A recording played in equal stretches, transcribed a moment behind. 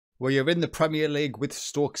We are in the Premier League with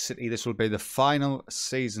Stoke City. This will be the final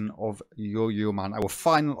season of Yoyoman, our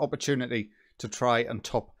final opportunity to try and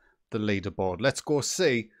top the leaderboard. Let's go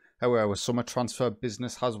see how our summer transfer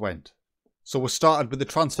business has went. So we started with the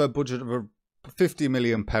transfer budget of £50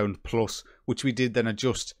 million plus, which we did then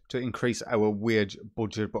adjust to increase our wage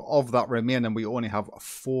budget. But of that remaining, we only have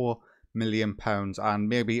 £4 million and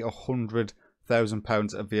maybe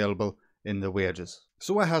 £100,000 available in the wages.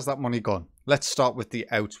 So where has that money gone? Let's start with the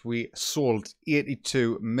out. We sold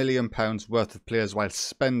 £82 million worth of players while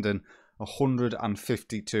spending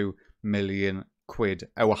 £152 million.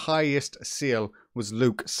 Our highest sale was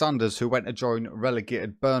Luke Sanders, who went to join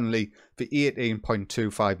relegated Burnley for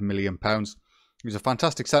 £18.25 million. He was a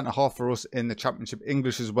fantastic centre-half for us in the Championship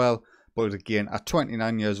English as well, but again, at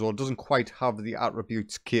 29 years old, doesn't quite have the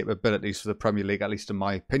attributes, capabilities for the Premier League, at least in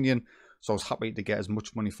my opinion, so I was happy to get as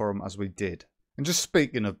much money for him as we did. And just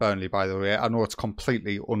speaking of Burnley, by the way, I know it's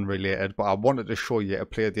completely unrelated, but I wanted to show you a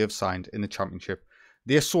player they have signed in the Championship.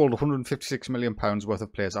 They sold £156 million worth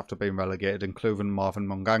of players after being relegated, including Marvin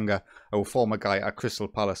Munganga, our former guy at Crystal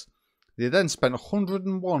Palace. They then spent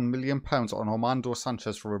 £101 million on Armando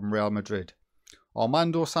Sanchez from Real Madrid.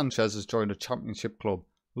 Armando Sanchez has joined a Championship club.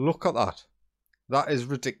 Look at that. That is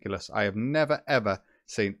ridiculous. I have never ever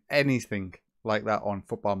seen anything like that on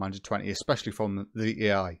Football Manager 20, especially from the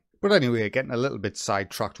AI. But anyway, getting a little bit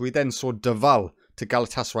sidetracked, we then saw Deval to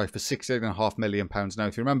Galatasaray for £16.5 million. Now,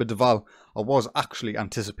 if you remember Deval, I was actually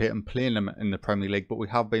anticipating playing him in the Premier League, but we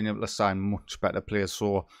have been able to sign much better players,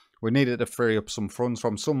 so we needed to free up some funds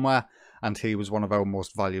from somewhere, and he was one of our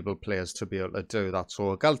most valuable players to be able to do that.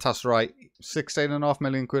 So Galatasaray, £16.5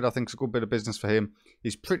 million, I think is a good bit of business for him.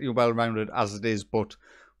 He's pretty well rounded as it is, but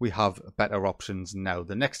we have better options now.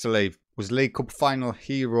 The next to leave was League Cup final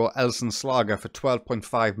hero Elson Slager for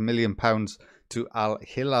 £12.5 million to Al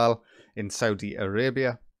Hilal in Saudi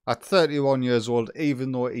Arabia. At 31 years old,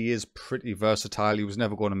 even though he is pretty versatile, he was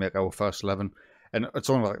never going to make our first 11, and it's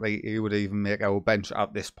unlikely he would even make our bench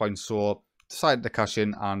at this point, so decided to cash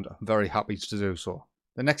in and very happy to do so.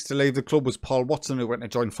 The next to leave the club was Paul Watson, who went to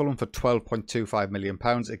join Fulham for £12.25 million.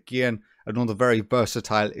 Again, another very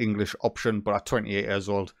versatile English option, but at 28 years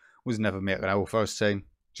old, was never making our first team.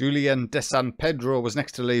 Julian de San Pedro was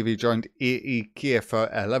next to leave. He joined AEK for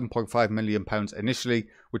 £11.5 million initially,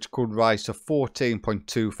 which could rise to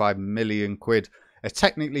 £14.25 million. A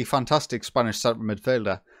technically fantastic Spanish centre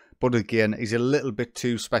midfielder, but again, he's a little bit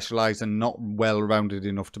too specialised and not well-rounded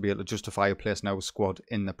enough to be able to justify a place in our squad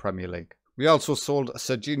in the Premier League. We also sold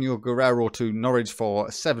Serginho Guerrero to Norwich for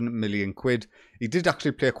 £7 million. He did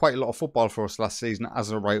actually play quite a lot of football for us last season as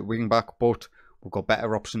a right wing-back, but we've got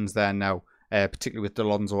better options there now. Particularly with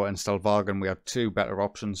Alonso and Stelvagen, we had two better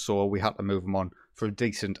options, so we had to move him on for a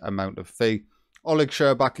decent amount of fee. Oleg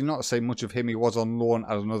Sherbak, you're not to say much of him. He was on loan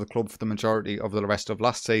at another club for the majority of the rest of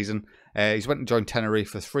last season. He's went and joined Tenerife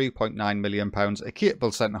for £3.9 million. A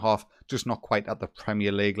capable centre-half, just not quite at the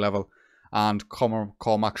Premier League level. And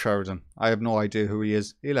Cormac Sheridan, I have no idea who he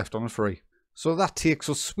is. He left on a free. So that takes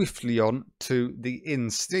us swiftly on to the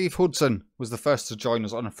ins. Steve Hudson was the first to join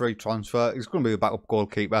us on a free transfer. He's going to be a backup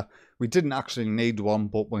goalkeeper. We didn't actually need one,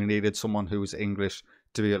 but we needed someone who was English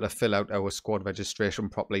to be able to fill out our squad registration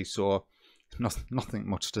properly. So nothing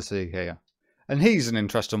much to see here. And he's an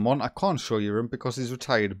interesting one. I can't show you him because he's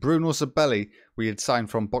retired. Bruno Zabelli, we had signed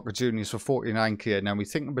from Boca Juniors for 49k. Now we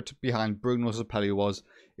think a bit behind Bruno Zabelli was,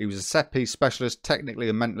 he was a set-piece specialist, technically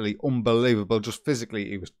and mentally unbelievable. Just physically,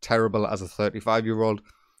 he was terrible as a 35-year-old.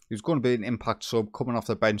 He was going to be an impact sub coming off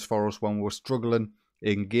the bench for us when we were struggling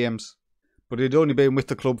in games. But he'd only been with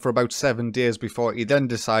the club for about 7 days before he then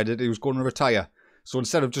decided he was going to retire. So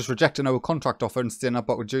instead of just rejecting our contract offer and staying at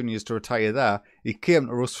Boca Juniors to retire there, he came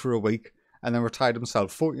to us for a week and then retired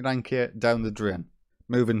himself, 49k down the drain.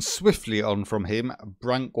 Moving swiftly on from him,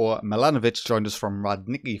 Branko Milanovic joined us from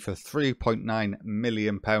Radniki for £3.9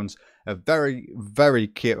 million. A very, very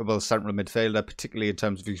capable central midfielder, particularly in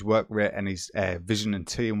terms of his work rate and his vision and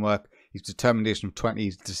teamwork. His determination of 20,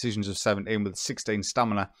 his decisions of 17 with 16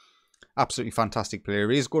 stamina. Absolutely fantastic player.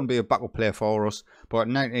 He is going to be a backup player for us, but at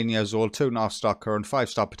 19 years old, 2.5-star current,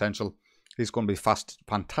 5-star potential, he's going to be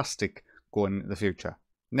fantastic going into the future.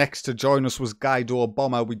 Next to join us was Guido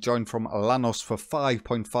Bomber. We joined from Lanos for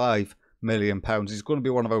 £5.5 million. He's going to be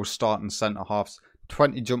one of our starting centre-halves.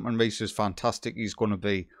 20 jumping reach is fantastic. He's going to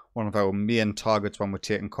be one of our main targets when we're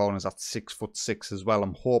taking corners at 6'6" as well.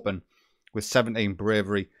 I'm hoping with 17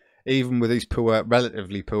 bravery, even with his poor,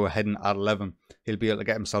 relatively poor heading at 11, he'll be able to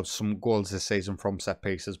get himself some goals this season from set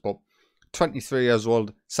pieces. But 23 years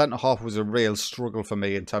old, centre-half was a real struggle for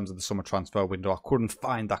me in terms of the summer transfer window. I couldn't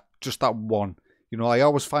find just that one You know, I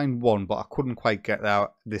always find one, but I couldn't quite get there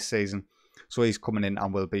this season. So he's coming in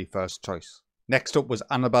and will be first choice. Next up was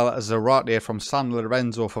Annabelle Zarate from San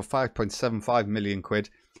Lorenzo for 5.75 million quid.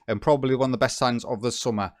 And probably one of the best signings of the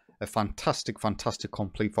summer. A fantastic, fantastic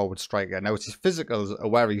complete forward striker. Now, it's his physicals are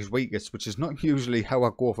where he's weakest, which is not usually how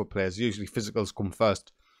I go for players. Usually physicals come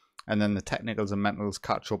first, and then the technicals and mentals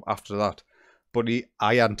catch up after that. But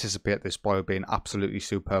I anticipate this boy being absolutely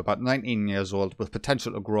superb. At 19 years old, with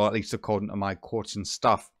potential to grow, at least according to my coaching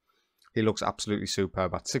staff. He looks absolutely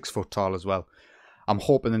superb, at 6 foot tall as well. I'm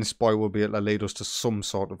hoping this boy will be able to lead us to some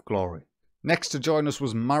sort of glory. Next to join us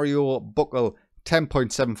was Mario Buckle,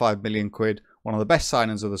 10.75 million quid. One of the best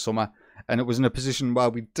signings of the summer, and it was in a position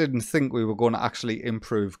where we didn't think we were going to actually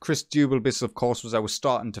improve. Chris Dubelbis, of course, was our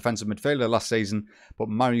starting defensive midfielder last season, but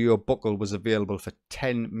Mario Buckle was available for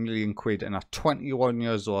 10 million quid, and at 21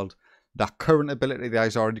 years old, that current ability that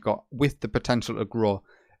he's already got with the potential to grow,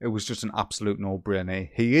 it was just an absolute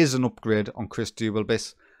no-brainer. He is an upgrade on Chris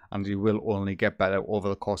Dubelbis, and he will only get better over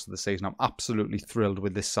the course of the season. I'm absolutely thrilled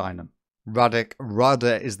with this signing. Radek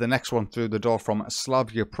Rada is the next one through the door from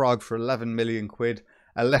Slavia Prague for 11 million quid.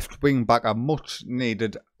 A left wing back, a much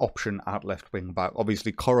needed option at left wing back.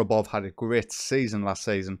 Obviously, Korobov had a great season last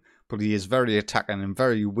season, but he is very attacking and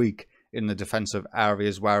very weak in the defensive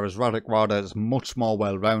areas, whereas Radek Rada is much more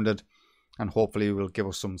well-rounded, and hopefully he will give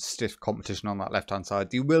us some stiff competition on that left-hand side.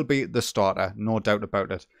 He will be the starter, no doubt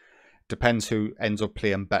about it. Depends who ends up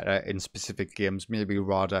playing better in specific games. Maybe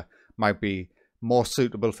Rada might be more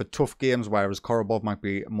suitable for tough games, whereas Korobov might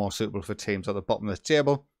be more suitable for teams at the bottom of the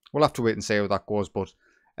table. We'll have to wait and see how that goes, but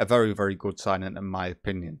a very, very good signing in my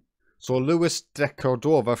opinion. So Luis de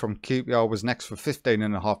Cordova from QPR was next for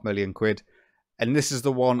 15.5 million quid, and this is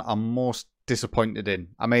the one I'm most disappointed in.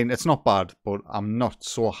 I mean, it's not bad, but I'm not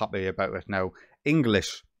so happy about it now.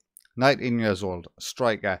 English, 19 years old,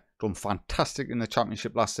 striker, done fantastic in the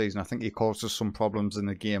championship last season. I think he caused us some problems in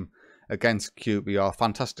the game against QPR.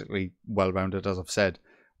 Fantastically well-rounded, as I've said.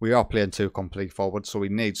 We are playing two complete forwards, so we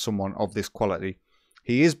need someone of this quality.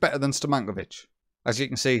 He is better than Stamankovic. As you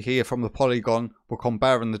can see here from the polygon, we're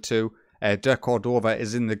comparing the two. De Cordova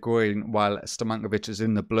is in the green while Stamankovic is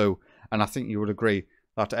in the blue. And I think you would agree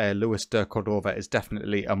that Luis de Cordova is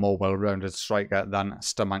definitely a more well-rounded striker than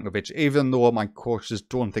Stamankovic. Even though my coaches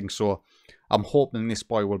don't think so, I'm hoping this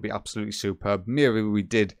boy will be absolutely superb. Maybe we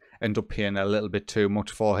did end up paying a little bit too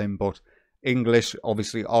much for him, but English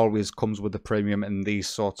obviously always comes with a premium in these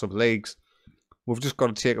sorts of leagues. We've just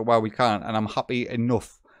got to take it while we can, and I'm happy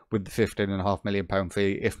enough with the £15.5 million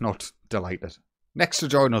fee, if not delighted. Next to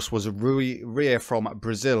join us was Rui Ria from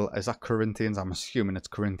Brazil. Is that Corinthians? I'm assuming it's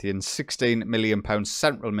Corinthians. £16 million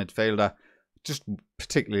central midfielder, just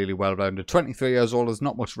particularly well-rounded. 23 years old, there's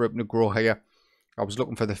not much room to grow here. I was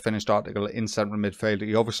looking for the finished article in central midfield.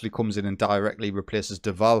 He obviously comes in and directly replaces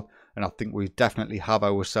Duval, and I think we definitely have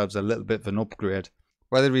ourselves a little bit of an upgrade.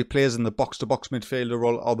 Whether he plays in the box-to-box midfielder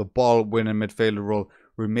role or the ball-winning midfielder role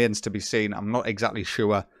remains to be seen. I'm not exactly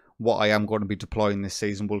sure what I am going to be deploying this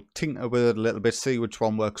season. We'll tinker with it a little bit, see which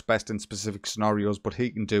one works best in specific scenarios, but he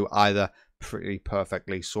can do either pretty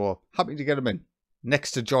perfectly, so happy to get him in.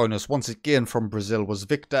 Next to join us, once again from Brazil, was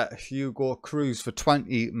Victor Hugo Cruz for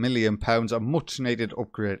 £20 million, a much-needed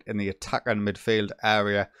upgrade in the attack and midfield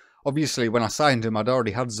area. Obviously, when I signed him, I'd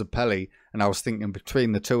already had Zappelli, and I was thinking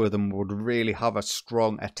between the two of them would really have a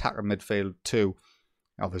strong attack and midfield too.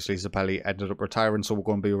 Obviously, Zappelli ended up retiring, so we're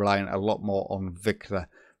going to be relying a lot more on Victor.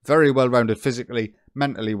 Very well-rounded physically,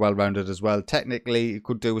 mentally well-rounded as well. Technically, he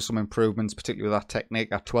could do with some improvements, particularly with that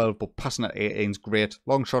technique at 12, but passing at 18 is great.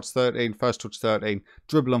 Long shots 13, first touch 13,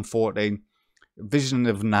 dribbling 14. Vision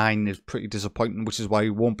of 9 is pretty disappointing, which is why he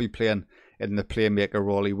won't be playing in the playmaker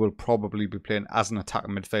role. He will probably be playing as an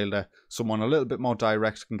attacking midfielder, someone a little bit more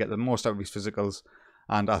direct, can get the most out of his physicals,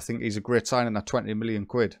 and I think he's a great signing at 20 million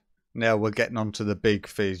quid. Now we're getting on to the big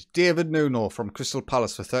fees. David Nuno from Crystal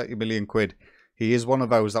Palace for 30 million quid. He is one of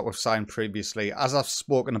those that we've signed previously. As I've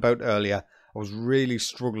spoken about earlier, I was really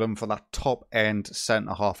struggling for that top-end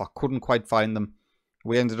centre-half. I couldn't quite find them.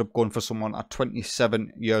 We ended up going for someone at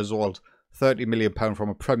 27 years old, £30 million from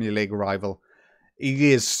a Premier League rival.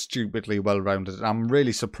 He is stupidly well-rounded, and I'm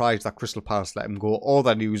really surprised that Crystal Palace let him go, or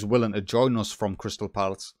that he was willing to join us from Crystal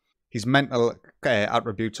Palace. His mental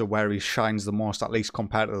attributes are where he shines the most, at least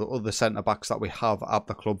compared to the other centre-backs that we have at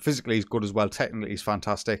the club. Physically, he's good as well. Technically, he's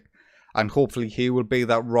fantastic. And hopefully he will be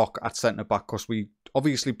that rock at centre-back, because we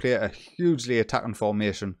obviously play a hugely attacking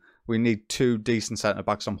formation. We need two decent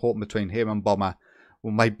centre-backs. I'm hoping between him and Bomber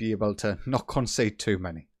we might be able to not concede too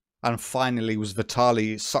many. And finally was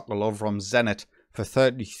Vitaly Sokolov from Zenit for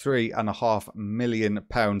 £33.5 million.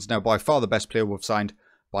 Now, by far the best player we've signed.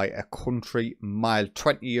 by a country mile.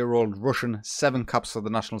 20-year-old Russian, 7 caps for the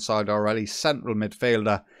national side already, central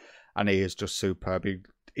midfielder, and he is just superb.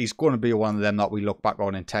 He's going to be one of them that we look back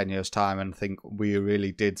on in 10 years' time and think we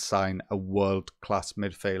really did sign a world-class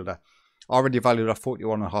midfielder. Already valued at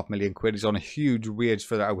 £41.5 million. He's on a huge wage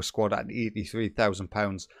for our squad at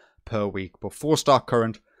 £83,000 per week. But 4-star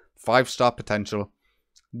current, 5-star potential.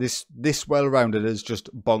 This well-rounded is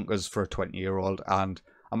just bonkers for a 20-year-old, and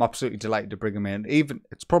I'm absolutely delighted to bring him in. Even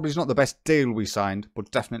it's probably not the best deal we signed,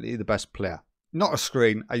 but definitely the best player. Not a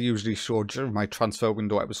screen I usually show during my transfer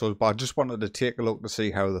window episodes, but I just wanted to take a look to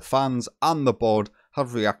see how the fans and the board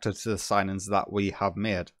have reacted to the signings that we have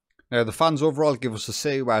made. Now, the fans overall give us a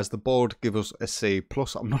C, whereas the board give us a C+.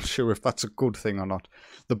 I'm not sure if that's a good thing or not.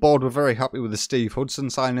 The board were very happy with the Steve Hudson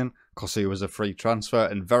signing, because he was a free transfer,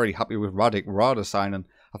 and very happy with Radik Rada signing.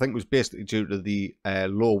 I think it was basically due to the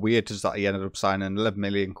low wages that he ended up signing. 11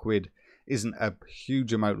 million quid isn't a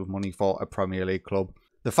huge amount of money for a Premier League club.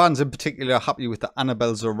 The fans in particular are happy with the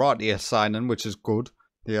Annabelle Zarate signing, which is good.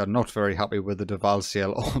 They are not very happy with the Duval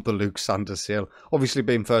sale or the Luke Sanders sale. Obviously,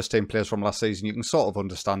 being first-team players from last season, you can sort of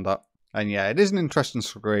understand that. And yeah, it is an interesting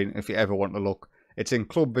screen if you ever want to look. It's in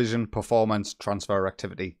Club Vision, Performance, Transfer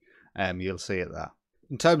Activity. You'll see it there.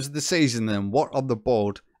 In terms of the season then, what are the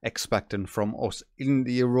board expecting from us in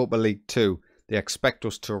the Europa League 2? They expect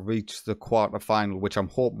us to reach the quarter-final, which I'm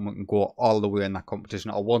hoping we can go all the way in that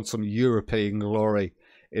competition. I want some European glory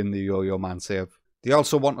in the Yoyoman save. They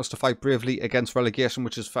also want us to fight bravely against relegation,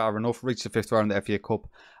 which is fair enough. Reach the 5th round of the FA Cup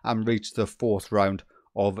and reach the 4th round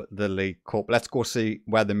of the League Cup. Let's go see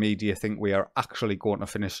where the media think we are actually going to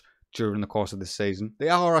finish during the course of this season. They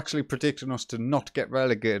are actually predicting us to not get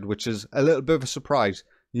relegated, which is a little bit of a surprise.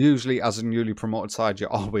 Usually, as a newly promoted side,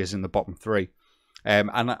 you're always in the bottom 3.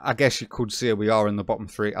 And I guess you could say we are in the bottom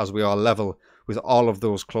 3 as we are level with all of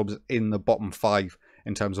those clubs in the bottom 5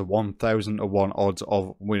 in terms of 1,000 to 1 odds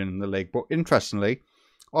of winning the league. But interestingly,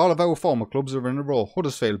 all of our former clubs are in a row.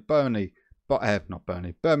 Huddersfield, Birmingham,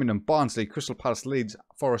 Barnsley, Crystal Palace, Leeds,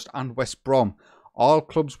 Forest and West Brom. All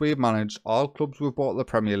clubs we've managed, all clubs we've brought to the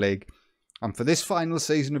Premier League. And for this final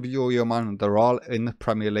season of Yoyoman, they're all in the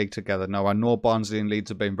Premier League together. Now, I know Barnsley and Leeds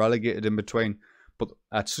have been relegated in between, but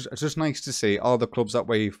it's just nice to see all the clubs that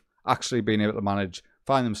we've actually been able to manage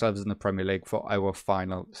find themselves in the Premier League for our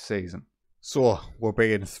final season. So, we're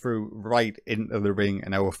being through right into the ring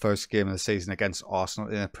in our first game of the season against Arsenal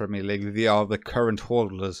in the Premier League. They are the current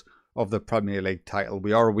holders of the Premier League title.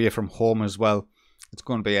 We are away from home as well. It's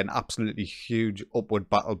going to be an absolutely huge upward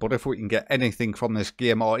battle. But if we can get anything from this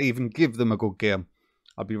game or even give them a good game,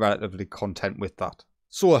 I'll be relatively content with that.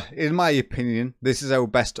 So, in my opinion, this is our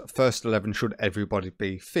best first 11 should everybody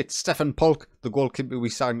be fit. Stefan Polk, the goalkeeper we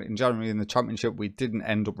signed in January in the Championship, we didn't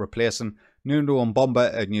end up replacing. Nuno and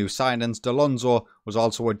Bomba are new signings. Delonzo was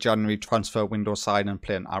also a January transfer window signing,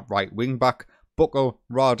 playing at right wing back. Bucco,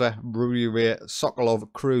 Rada, Rui,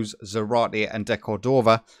 Sokolov, Cruz, Zarate and De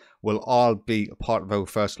Cordova will all be a part of our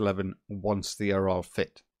first 11 once they are all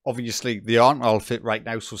fit. Obviously, they aren't all fit right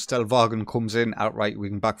now, so Stelvagen comes in at right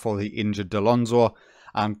wing back for the injured Delonzo,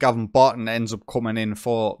 and Gavin Barton ends up coming in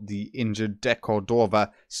for the injured De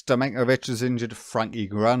Cordova. Stamenkovic is injured, Frankie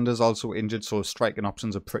Granda's also injured, so striking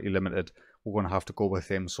options are pretty limited. We're going to have to go with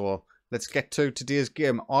him. So let's get to today's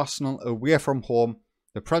game. Arsenal away from home,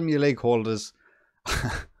 the Premier League holders.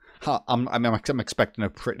 I'm expecting a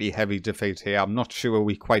pretty heavy defeat here. I'm not sure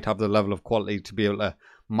we quite have the level of quality to be able to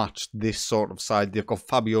match this sort of side. They've got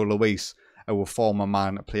Fabio Luis, our former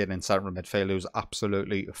man, playing in central midfield, who's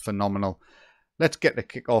absolutely phenomenal. Let's get the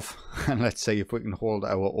kick off and let's see if we can hold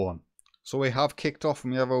our own. So we have kicked off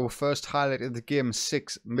and we have our first highlight of the game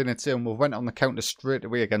 6 minutes in. We went on the counter straight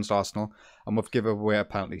away against Arsenal and we've given away a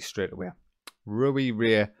penalty straight away. Rui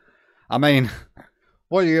Ray. I mean,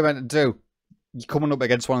 what are you meant to do? You're coming up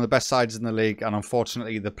against one of the best sides in the league, and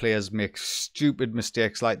unfortunately the players make stupid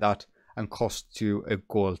mistakes like that and cost you a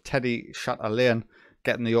goal. Teddy Chatelain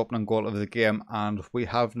getting the opening goal of the game, and we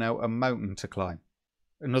have now a mountain to climb.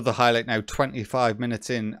 Another highlight now, 25 minutes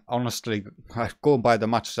in. Honestly, going by the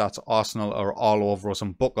match stats, Arsenal are all over us,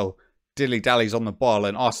 and Buckle dilly-dallies on the ball,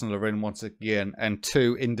 and Arsenal are in once again, and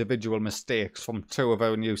 2 individual mistakes from 2 of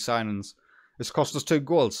our new signings. It's cost us 2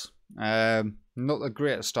 goals. Not the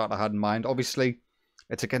greatest start I had in mind. Obviously,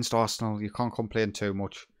 it's against Arsenal. You can't complain too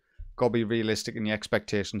much. Got to be realistic in your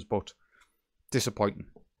expectations, but disappointing.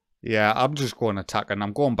 Yeah, I'm just going attacking.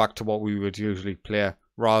 I'm going back to what we would usually play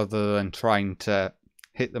rather than trying to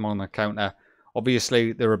hit them on the counter.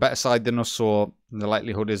 Obviously, they're a better side than us, so the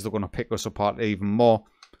likelihood is they're going to pick us apart even more.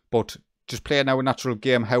 But just playing our natural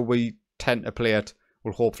game, how we tend to play it,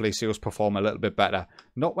 will hopefully see us perform a little bit better.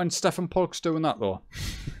 Not when Stefan Polk's doing that though.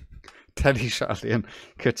 Teddy Sheringham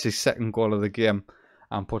gets his second goal of the game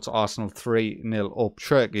and puts Arsenal 3-0 up.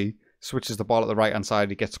 Cherky switches the ball at the right hand side.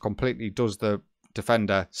 He gets does the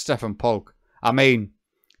defender, Stefan Polk. I mean,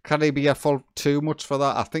 can he be at fault too much for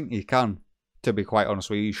that? I think he can, to be quite honest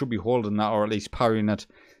with you. He should be holding that, or at least parrying it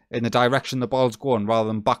in the direction the ball's going, rather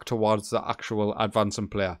than back towards the actual advancing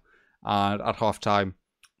player. And at half time,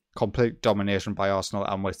 complete domination by Arsenal,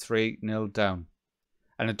 and we're 3-0 down.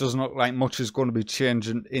 And it doesn't look like much is going to be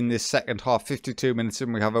changing in this second half. 52 minutes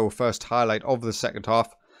in, we have our first highlight of the second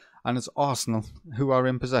half. And it's Arsenal who are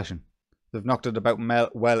in possession. They've knocked it about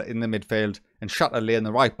well in the midfield. And Shatterley,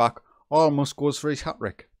 the right back, almost goes for his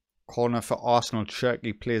hat-trick. Corner for Arsenal.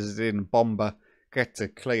 Cherky plays it in. Bomber gets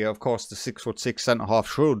it clear. Of course, the 6'6" centre-half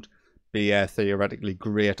should be theoretically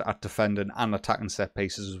great at defending and attacking set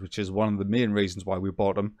pieces, which is one of the main reasons why we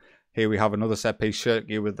bought him. Here we have another set piece.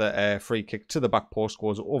 Cherky with the free kick to the back post,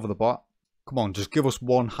 goes over the bar. Come on, just give us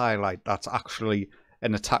one highlight that's actually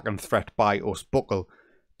an attacking threat by us. Buckle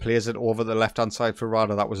plays it over the left-hand side for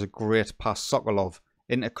Rada. That was a great pass. Sokolov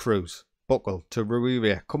into Cruz. Buckle to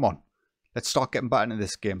Ruive. Come on, let's start getting back into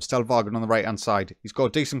this game. Stelvagen on the right-hand side. He's got a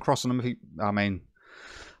decent cross on him.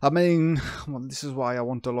 I mean, well, this is why I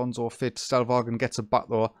want Alonso fit. Stelvagen gets it back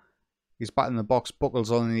though. He's back in the box. Buckle's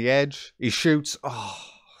on the edge. He shoots. Oh,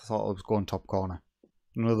 I thought it was going top corner.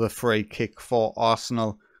 Another free kick for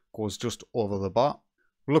Arsenal. Goes just over the bar.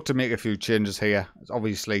 We'll look to make a few changes here.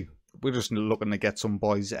 Obviously, we're just looking to get some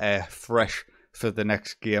boys fresh for the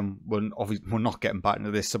next game. We're not getting back into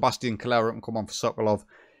this. Sebastian Calera can come on for Sokolov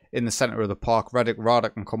in the centre of the park. Rada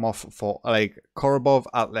can come off for Oleg Korobov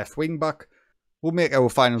at left wing back. We'll make our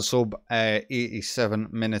final sub 87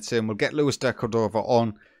 minutes in. We'll get Luis de Cordova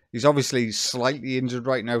on. He's obviously slightly injured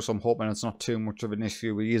right now, so I'm hoping it's not too much of an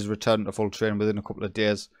issue. He is returning to full training within a couple of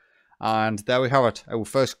days. And there we have it. Our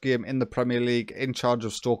first game in the Premier League in charge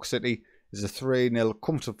of Stoke City is a 3-0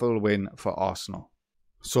 comfortable win for Arsenal.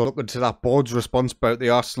 So looking to that board's response about the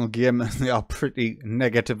Arsenal game, they are pretty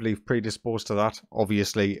negatively predisposed to that.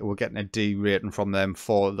 Obviously, we're getting a D rating from them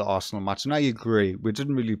for the Arsenal match. And I agree, we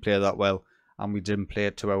didn't really play that well, and we didn't play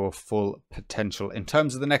it to our full potential. In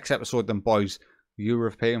terms of the next episode then, boys,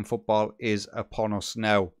 European football is upon us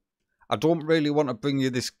now. I don't really want to bring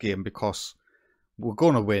you this game because we're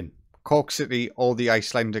going to win. Cork City, all the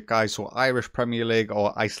Icelandic guys, so Irish Premier League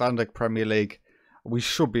or Icelandic Premier League, we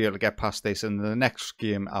should be able to get past this. And the next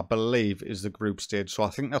game, I believe, is the group stage. So I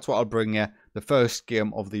think that's what I'll bring you. The first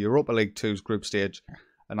game of the Europa League 2's group stage.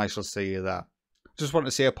 And I shall see you there. Just want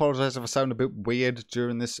to say, I apologise if I sound a bit weird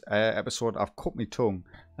during this episode. I've cut my tongue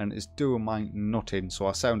and it's doing my nutting, so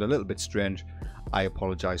I sound a little bit strange. I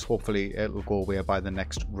apologise. Hopefully it'll go away by the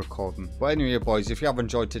next recording. But anyway, boys, if you have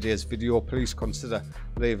enjoyed today's video, please consider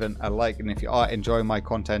leaving a like. And if you are enjoying my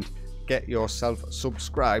content, get yourself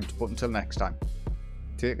subscribed. But until next time,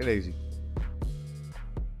 take it easy.